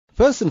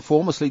First and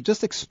foremostly,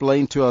 just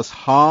explain to us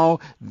how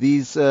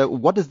these,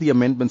 what does the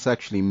amendments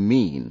actually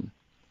mean?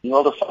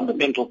 Well, the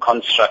fundamental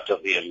construct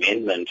of the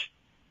amendment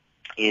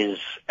is,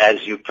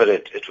 as you put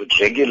it, it would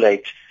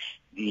regulate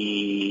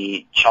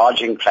the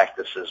charging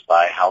practices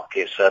by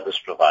healthcare service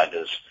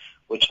providers,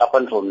 which up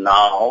until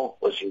now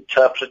was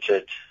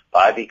interpreted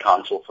by the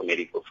Council for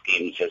Medical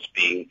Schemes as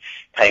being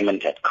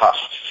payment at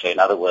cost. So in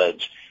other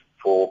words,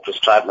 for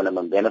prescribed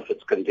minimum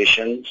benefits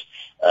conditions,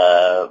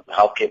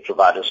 healthcare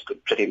providers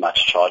could pretty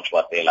much charge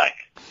what they like.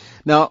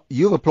 Now,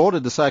 you've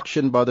applauded this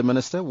action by the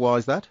Minister. Why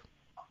is that?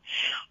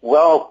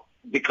 Well,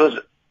 because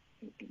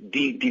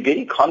the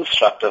very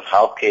construct of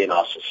healthcare in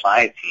our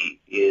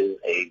society is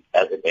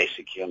as a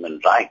basic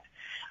human right.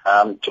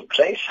 To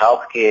place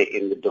healthcare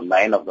in the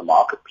domain of the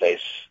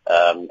marketplace,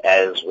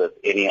 as with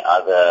any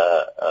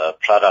other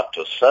product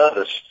or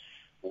service,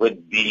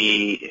 would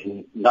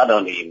be not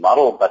only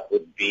immoral but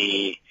would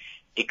be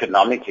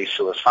economically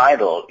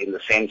suicidal, in the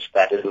sense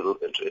that it would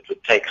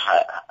take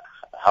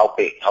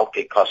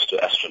healthcare costs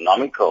to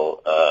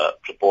astronomical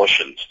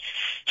proportions.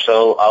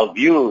 So our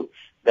view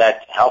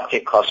that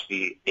healthcare costs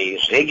be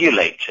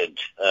regulated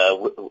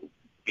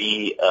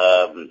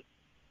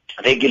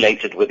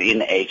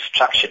within a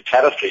structured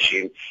tariff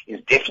regime is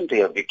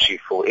definitely a victory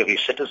for every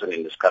citizen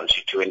in this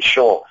country to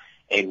ensure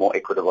a more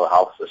equitable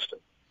health system.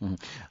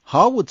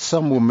 How would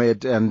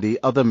SAMWUMED and the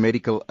other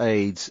medical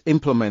aids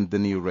implement the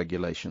new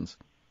regulations?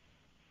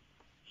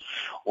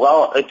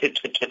 Well, it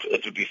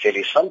would be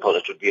fairly simple.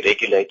 It would be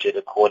regulated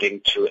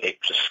according to a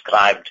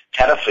prescribed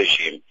tariff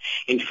regime.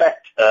 In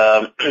fact,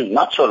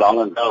 not so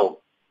long ago,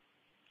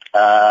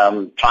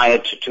 prior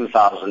to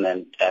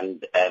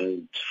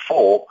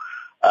 2004,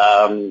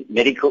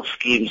 medical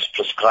schemes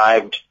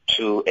prescribed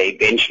to a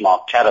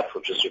benchmark tariff,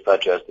 which is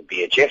referred to as the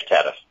BHF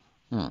tariff.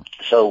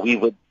 So we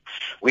would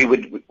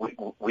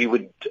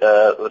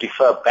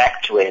refer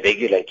back to a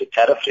regulated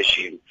tariff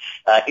regime.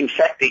 In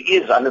fact, there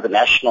is, under the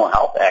National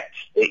Health Act,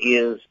 there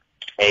is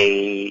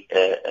a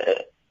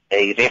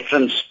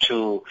reference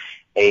to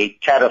a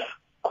tariff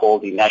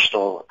called the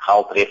National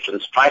Health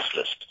Reference Price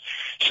List.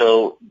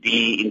 So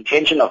the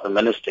intention of the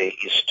Minister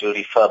is to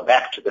refer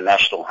back to the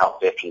National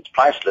Health Reference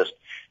Price List,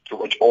 to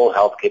which all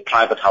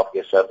private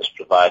healthcare service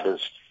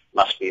providers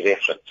must be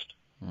referenced.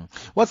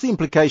 What's the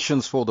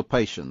implications for the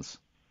patients?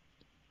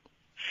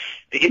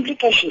 The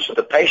implications for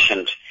the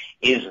patient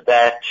is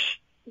that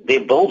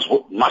their bills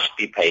must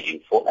be paid in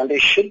full, and they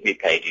should be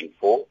paid in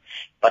full,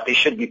 but they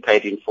should be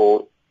paid in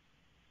full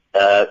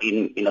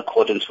in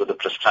accordance with the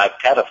prescribed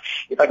tariff.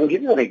 If I can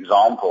give you an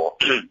example,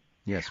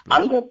 yes, please.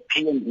 Under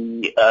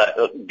PMB,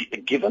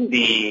 given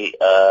the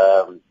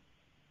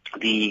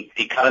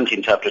current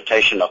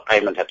interpretation of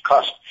payment at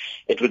cost,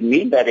 it would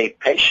mean that a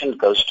patient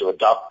goes to a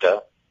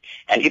doctor,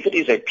 and if it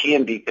is a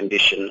PMB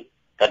condition,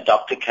 that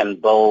doctor can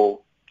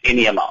bill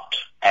any amount.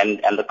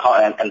 And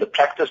the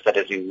practice that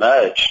has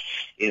emerged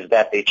is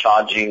that they're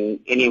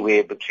charging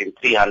anywhere between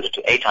 300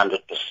 to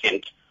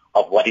 800%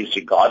 of what is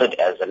regarded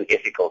as an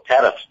ethical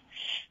tariff.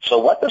 So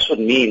what this would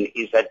mean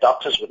is that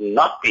doctors would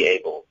not be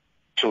able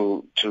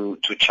to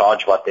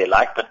charge what they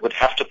like, but would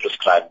have to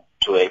prescribe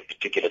to a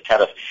particular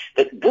tariff.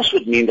 This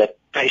would mean that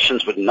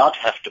patients would not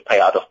have to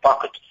pay out of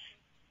pocket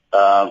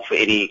for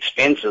any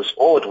expenses,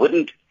 or it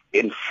wouldn't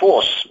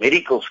enforce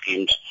medical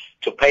schemes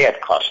to pay at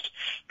cost,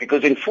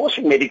 because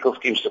enforcing medical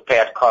schemes to pay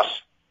at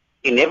cost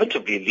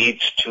inevitably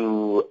leads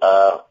to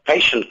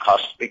patient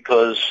costs,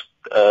 because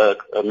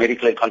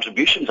medical aid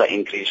contributions are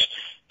increased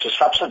to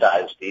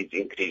subsidize these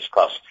increased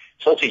costs.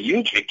 So it's a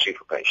huge victory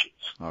for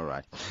patients. All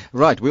right.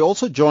 Right. We're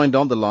also joined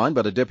on the line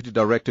by the Deputy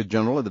Director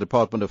General of the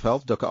Department of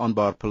Health, Dr.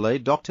 Anbar Pillay.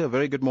 Doctor, a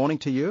very good morning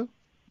to you.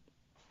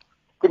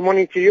 Good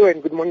morning to you,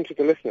 and good morning to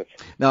the listeners.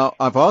 Now,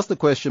 I've asked the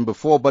question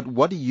before, but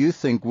what do you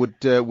think? Will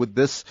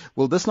this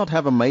not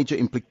have a major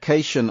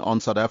implication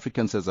on South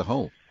Africans as a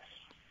whole?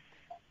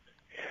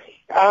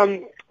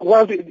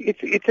 Well,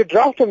 it's a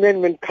draft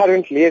amendment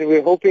currently, and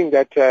we're hoping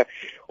that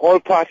all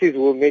parties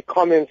will make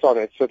comments on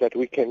it so that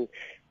we can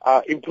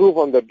improve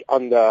on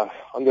the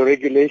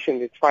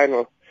regulation, its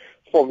final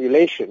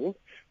formulation.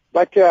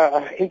 But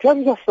in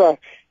terms of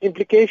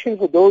implications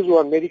for those who are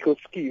on medical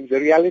schemes, the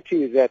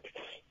reality is that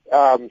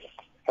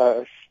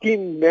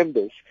scheme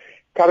members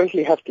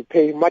currently have to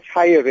pay much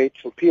higher rates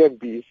for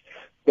PMBs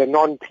than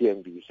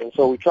non-PMBs. And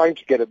so we're trying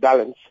to get a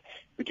balance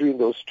between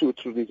those two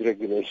through these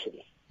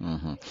regulations.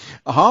 Mm-hmm.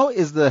 How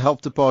is the Health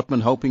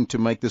Department hoping to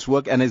make this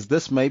work? And is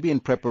this maybe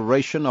in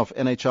preparation of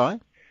NHI?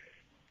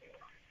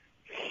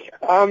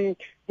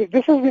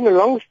 This has been a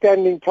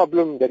long-standing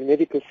problem that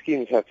medical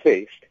schemes have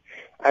faced.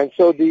 And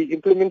so the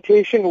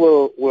implementation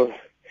will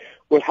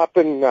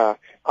happen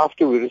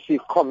after we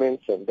receive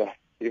comments and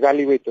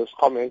evaluate those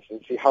comments and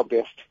see how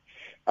best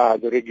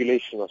the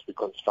regulation must be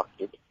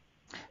constructed.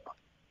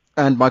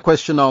 And my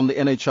question on the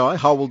NHI,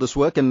 how will this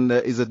work, and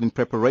is it in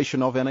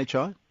preparation of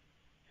NHI?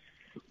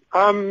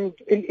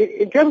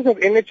 In terms of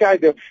NHI,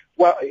 the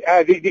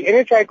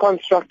NHI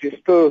construct is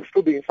still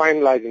being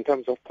finalized in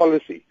terms of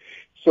policy.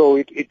 So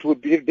it would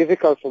be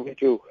difficult for me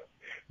to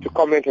to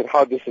comment on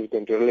how this is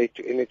going to relate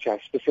to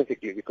NHI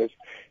specifically, because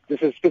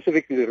this is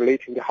specifically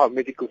relating to how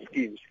medical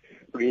schemes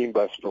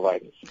reimburse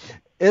providers.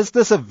 Is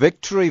this a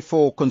victory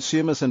for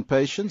consumers and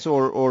patients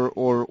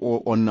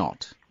or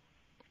not?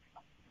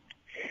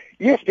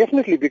 Yes,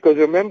 definitely, because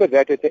remember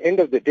that at the end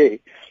of the day,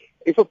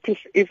 if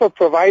a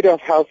provider of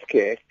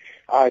healthcare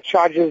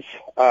charges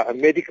a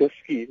medical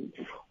scheme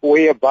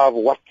way above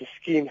what the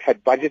scheme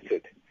had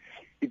budgeted,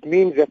 it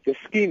means that the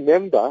scheme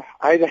member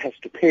either has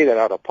to pay that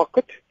out of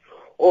pocket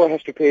or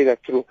has to pay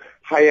that through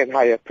higher and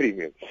higher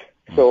premiums.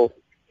 So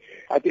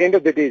at the end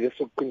of the day, the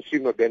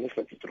consumer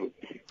benefits through.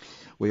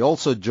 We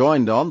also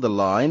joined on the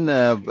line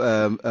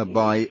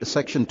by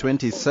Section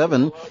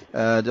 27,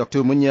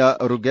 Dr. Munya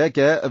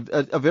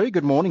Rugege. A very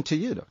good morning to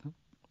you, Doctor.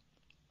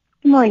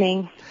 Good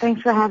morning.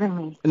 Thanks for having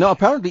me. Now,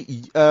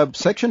 apparently,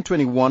 Section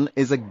 21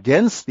 is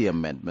against the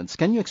amendments.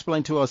 Can you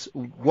explain to us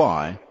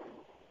why?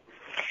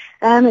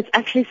 It's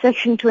actually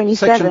Section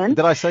 27.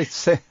 Did I say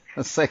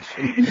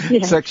section?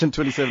 Yes. Section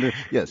 27,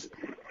 yes.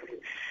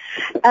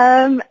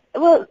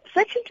 Well,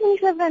 Section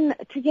 27,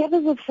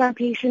 together with some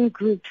patient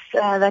groups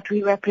that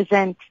we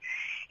represent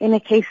in a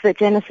case that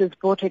Genesis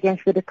brought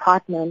against the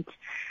department,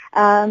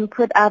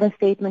 put out a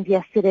statement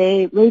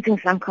yesterday raising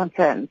some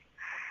concerns.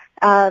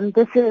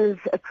 This is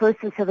a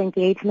process of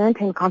engagement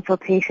and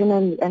consultation,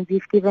 and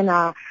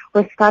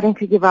we're starting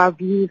to give our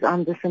views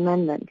on this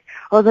amendment,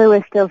 although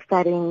we're still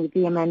studying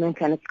the amendment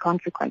and its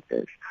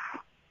consequences.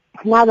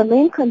 Now, the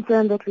main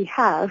concern that we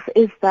have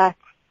is that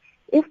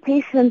if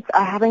patients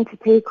are having to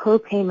pay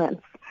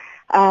co-payments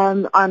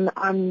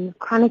on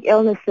chronic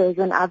illnesses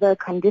and other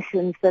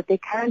conditions that they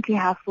currently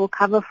have full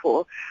cover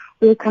for,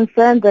 we're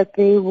concerned that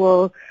they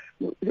will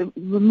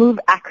remove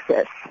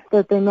access,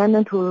 that the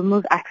amendment will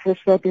remove access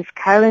that is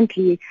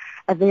currently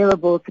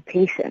available to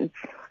patients.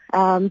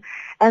 And,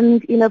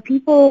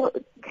 people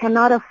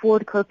cannot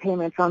afford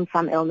co-payments on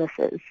some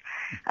illnesses.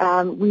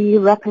 We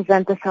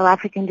represent the South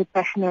African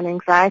Depression and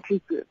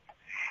Anxiety Group.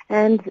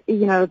 And,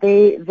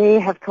 they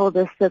have told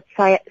us that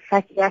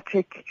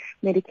psychiatric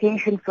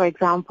medication, for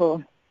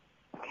example,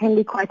 can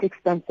be quite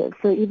expensive.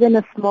 So even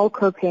a small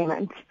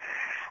co-payment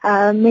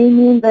may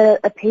mean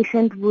that a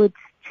patient would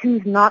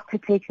choose not to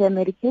take their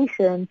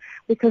medication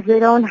because they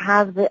don't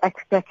have the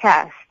extra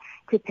cash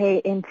to pay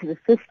into the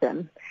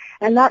system.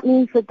 And that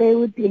means that they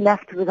would be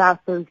left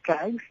without those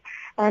drugs,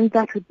 and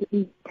that would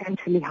be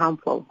potentially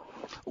harmful.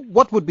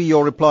 What would be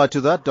your reply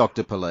to that,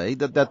 Dr. Pillay,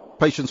 that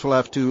patients will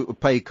have to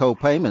pay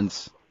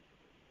co-payments?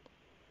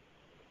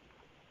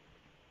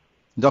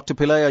 Dr.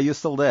 Pillay, are you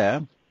still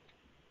there?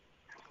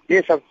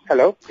 Yes,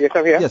 hello. Yes,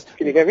 I'm here. Yes.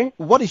 Can you hear me?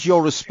 What is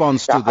your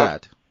response to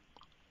that?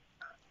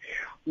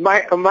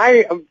 My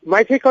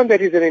take on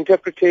that is an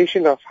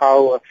interpretation of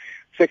how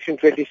Section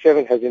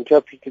 27 has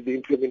interpreted the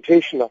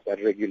implementation of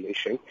that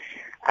regulation,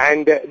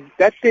 and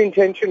that's the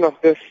intention of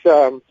this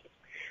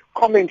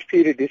comment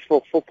period, is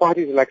for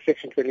parties like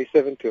Section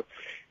 27 to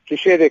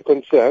share their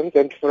concerns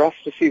and for us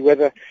to see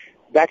whether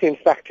that in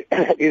fact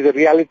is a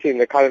reality in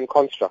the current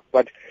construct.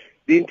 But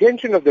the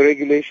intention of the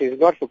regulation is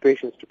not for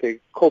patients to pay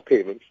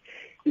co-payments.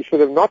 It's for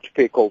them not to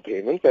pay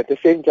co-payments, at the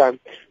same time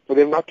for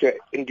them not to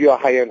endure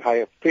higher and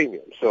higher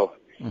premiums. So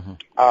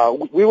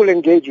we will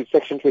engage with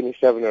Section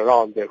 27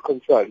 around their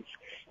concerns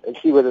and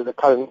see whether the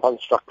current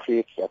construct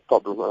creates that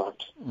problem or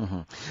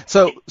not.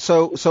 So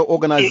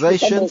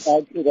organizations... Can I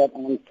add to that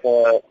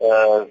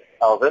answer,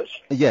 Elvis?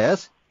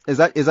 Yes. Is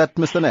that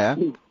Mr. Nair?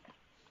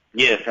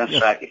 Yes, that's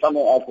right. If I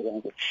may add to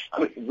that, I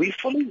mean, we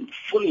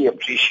fully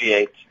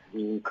appreciate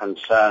the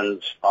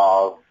concerns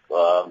of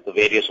the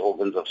various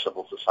organs of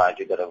civil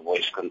society that have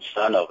voiced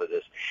concern over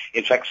this.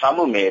 In fact,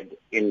 SAMUMED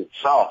in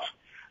itself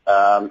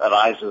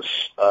arises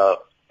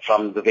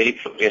from the very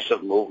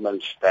progressive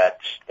movements that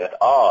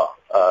are,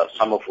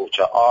 some of which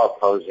are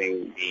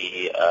opposing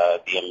the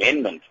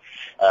amendment,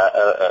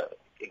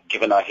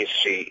 given our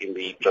history in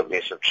the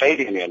progressive trade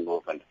union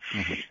movement.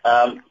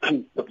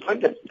 The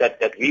point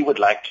that we would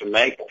like to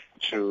make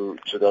to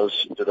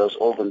those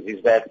organs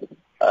is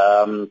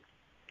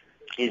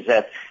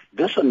that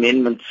this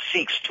amendment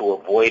seeks to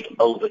avoid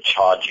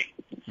overcharging.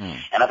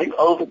 And I think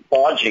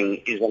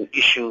overcharging is an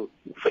issue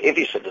for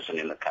every citizen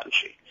in the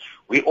country.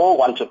 We all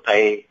want to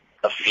pay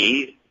a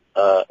fee,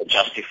 a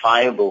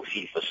justifiable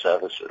fee for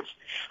services,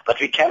 but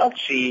we cannot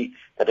see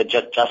that a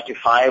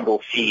justifiable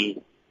fee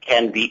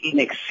can be in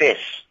excess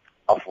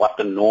of what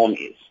the norm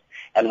is.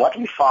 And what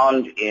we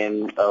found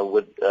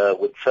with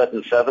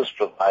certain service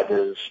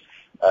providers,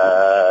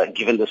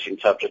 given this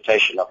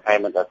interpretation of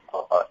payment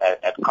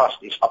at cost,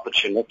 is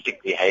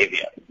opportunistic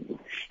behavior.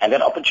 And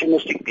that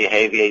opportunistic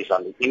behavior is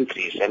on the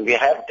increase. And we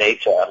have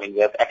data, we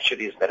have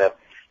actuaries that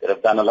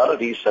have done a lot of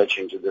research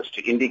into this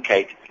to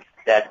indicate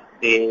that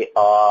there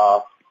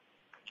are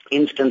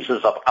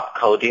instances of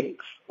upcoding,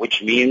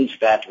 which means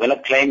that when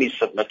a claim is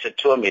submitted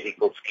to a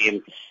medical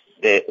scheme,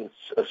 the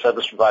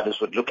service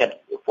providers would look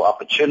for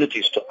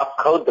opportunities to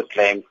upcode the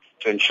claim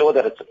to ensure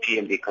that it's a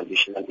PMB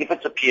condition. And if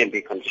it's a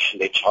PMB condition,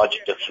 they charge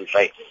a different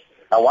rate.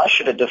 Now, why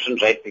should a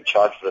different rate be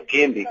charged for a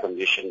PMB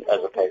condition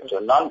as opposed to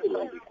a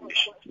non-PMB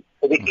condition?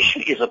 So the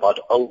issue is about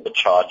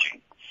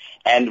overcharging.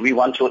 And we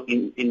want to,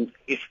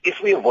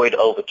 if we avoid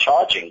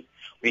overcharging,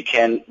 we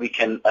can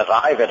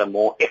arrive at a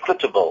more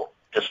equitable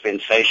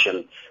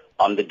dispensation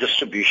on the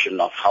distribution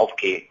of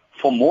healthcare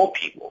for more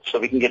people, so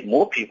we can get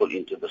more people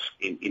into this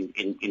within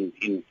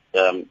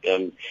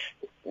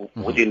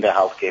the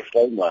healthcare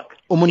framework.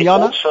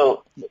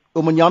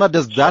 Umunyana,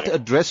 does that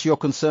address your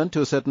concern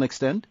to a certain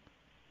extent?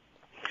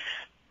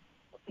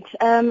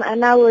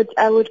 And I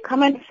would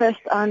comment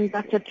first on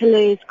Dr.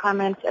 Pillai's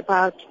comment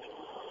about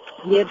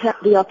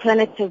the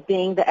alternative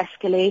being the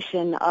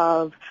escalation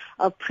of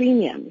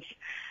premiums.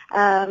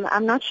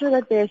 I'm not sure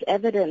that there's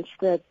evidence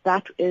that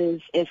that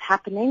is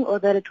happening or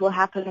that it will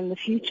happen in the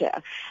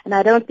future. And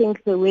I don't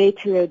think the way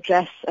to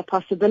address a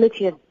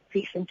possibility of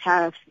increase in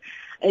tariffs,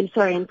 in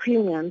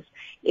premiums,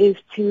 is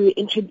to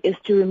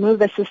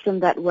remove a system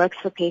that works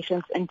for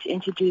patients and to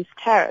introduce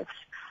tariffs.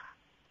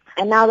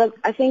 And now that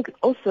I think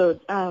also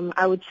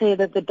I would say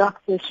that the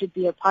doctors should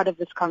be a part of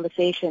this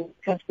conversation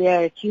because they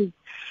are accused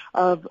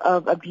of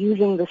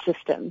abusing the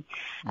system,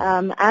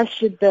 as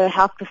should the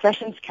Health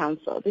Professions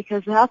Council,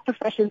 because the Health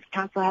Professions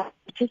Council has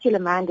a particular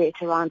mandate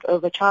around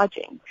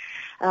overcharging.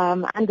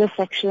 Under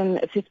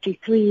Section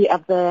 53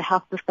 of the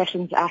Health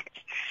Professions Act,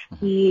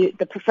 the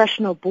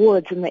professional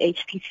boards in the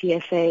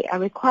HPCSA are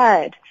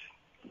required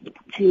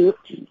to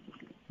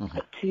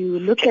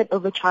look at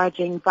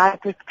overcharging by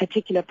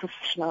particular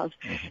professionals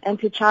and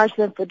to charge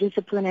them for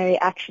disciplinary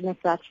action if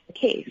that's the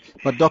case.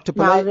 But Dr.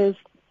 Pillai,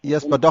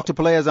 yes, but Dr.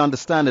 Pillai, as I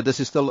understand it, this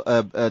is still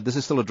a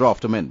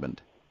draft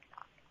amendment.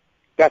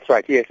 That's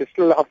right. Yes, it's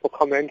still up for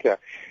comment,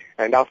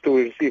 and after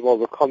we receive all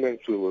the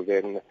comments, we will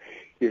then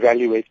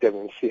evaluate them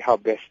and see how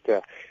best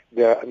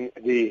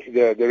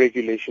the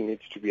regulation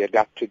needs to be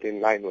adapted in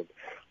line with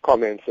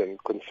comments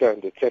and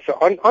concerns, etc.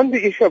 On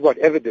the issue about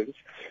evidence,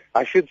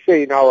 I should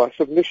say in our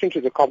submission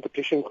to the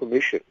Competition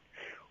Commission,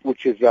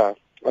 which is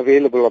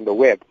available on the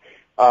web,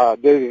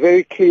 there's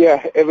very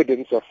clear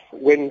evidence of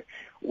when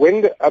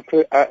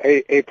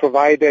a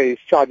provider is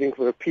charging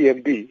for a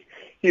PMB,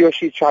 he or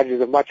she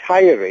charges a much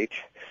higher rate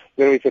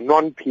than with a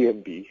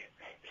non-PMB,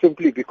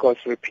 simply because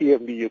for a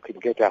PMB you can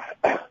get a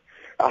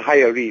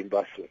higher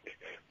reimbursement.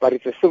 But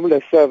it's a similar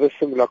service,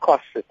 similar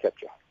costs,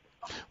 etc.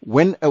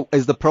 When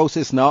is the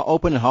process now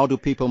open, and how do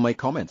people make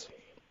comments?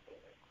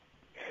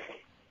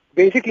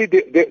 Basically,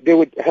 they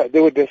would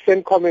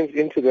send comments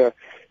into the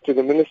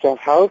Minister of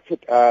Health,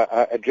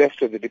 addressed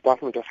to the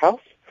Department of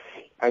Health,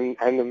 and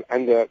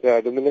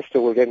the Minister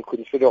will then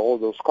consider all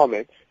those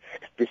comments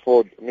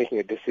before making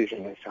a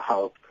decision as to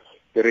how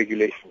the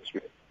regulations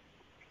will.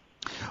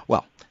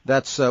 Well,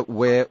 that's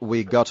where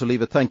we got to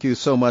leave it. Thank you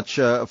so much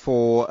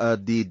for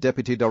the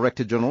Deputy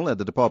Director General at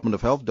the Department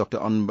of Health, Dr.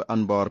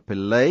 Anbar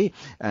Pillai.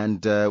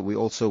 And we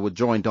also were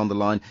joined on the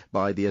line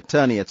by the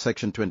attorney at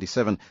Section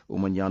 27,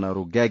 Umunyana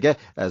Rugege,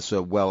 as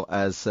well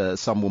as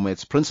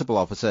SAMWUMET's Principal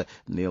Officer,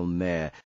 Neil Nair.